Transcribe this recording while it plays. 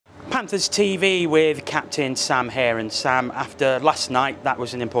Panthers TV with Captain Sam Herr. And Sam, after last night, that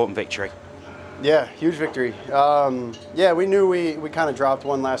was an important victory. Yeah, huge victory. Yeah, we knew we kind of dropped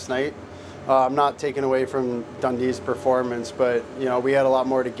one last night. I'm not taking away from Dundee's performance, but you know, we had a lot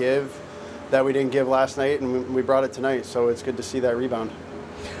more to give that we didn't give last night, and we brought it tonight. So it's good to see that rebound.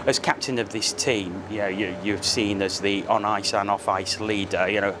 As captain of this team, you're seen as the on ice and off ice leader.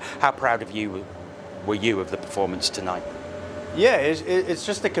 You know, how proud of you were you of the performance tonight? Yeah, it's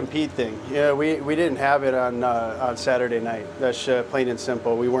just a compete thing. Yeah, we didn't have it on Saturday night. That's plain and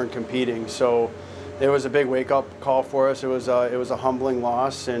simple. We weren't competing, so it was a big wake-up call for us. It was a humbling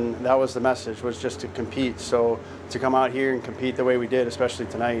loss, and that was the message, was just to compete. So to come out here and compete the way we did, especially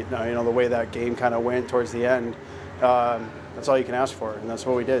tonight, you know, the way that game kind of went towards the end, that's all you can ask for, and that's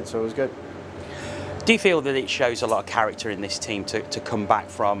what we did. So it was good. Do you feel that it shows a lot of character in this team to come back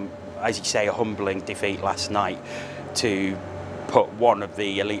from, as you say, a humbling defeat last night to put one of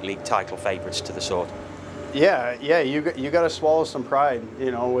the Elite League title favourites to the sword? Yeah, you got to swallow some pride,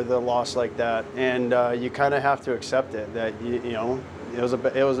 you know, with a loss like that, and you kind of have to accept it. That you know, it was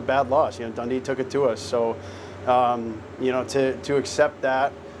a bad loss. You know, Dundee took it to us, so you know, to accept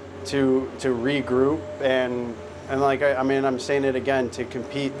that, to regroup, and like I mean, I'm saying it again, to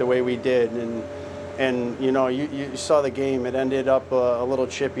compete the way we did, and you know, you saw the game. It ended up a little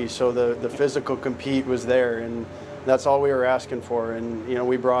chippy, so the physical compete was there, and that's all we were asking for, and you know,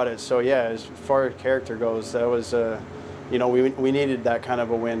 we brought it. So yeah, as far as character goes, that was you know, we needed that kind of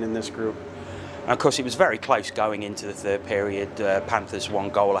a win in this group. And of course, it was very close going into the third period. Panthers 1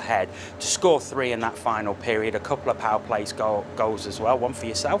 goal ahead. To score 3 in that final period, a couple of power plays goals as well. One for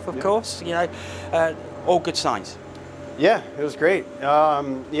yourself, of course. You know, all good signs. Yeah, it was great.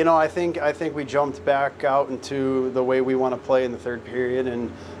 You know, I think we jumped back out into the way we want to play in the third period,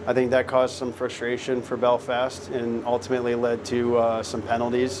 and I think that caused some frustration for Belfast and ultimately led to some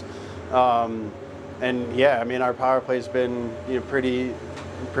penalties. And yeah, I mean, our power play's been, you know,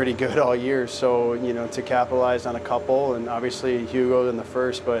 pretty good all year. So you know, to capitalize on a couple, and obviously Hugo in the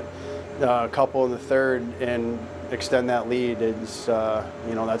first, but a couple in the third, and extend that lead is,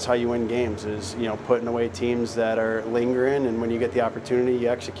 you know, that's how you win games, is, you know, putting away teams that are lingering, and when you get the opportunity, you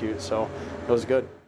execute. So it was good.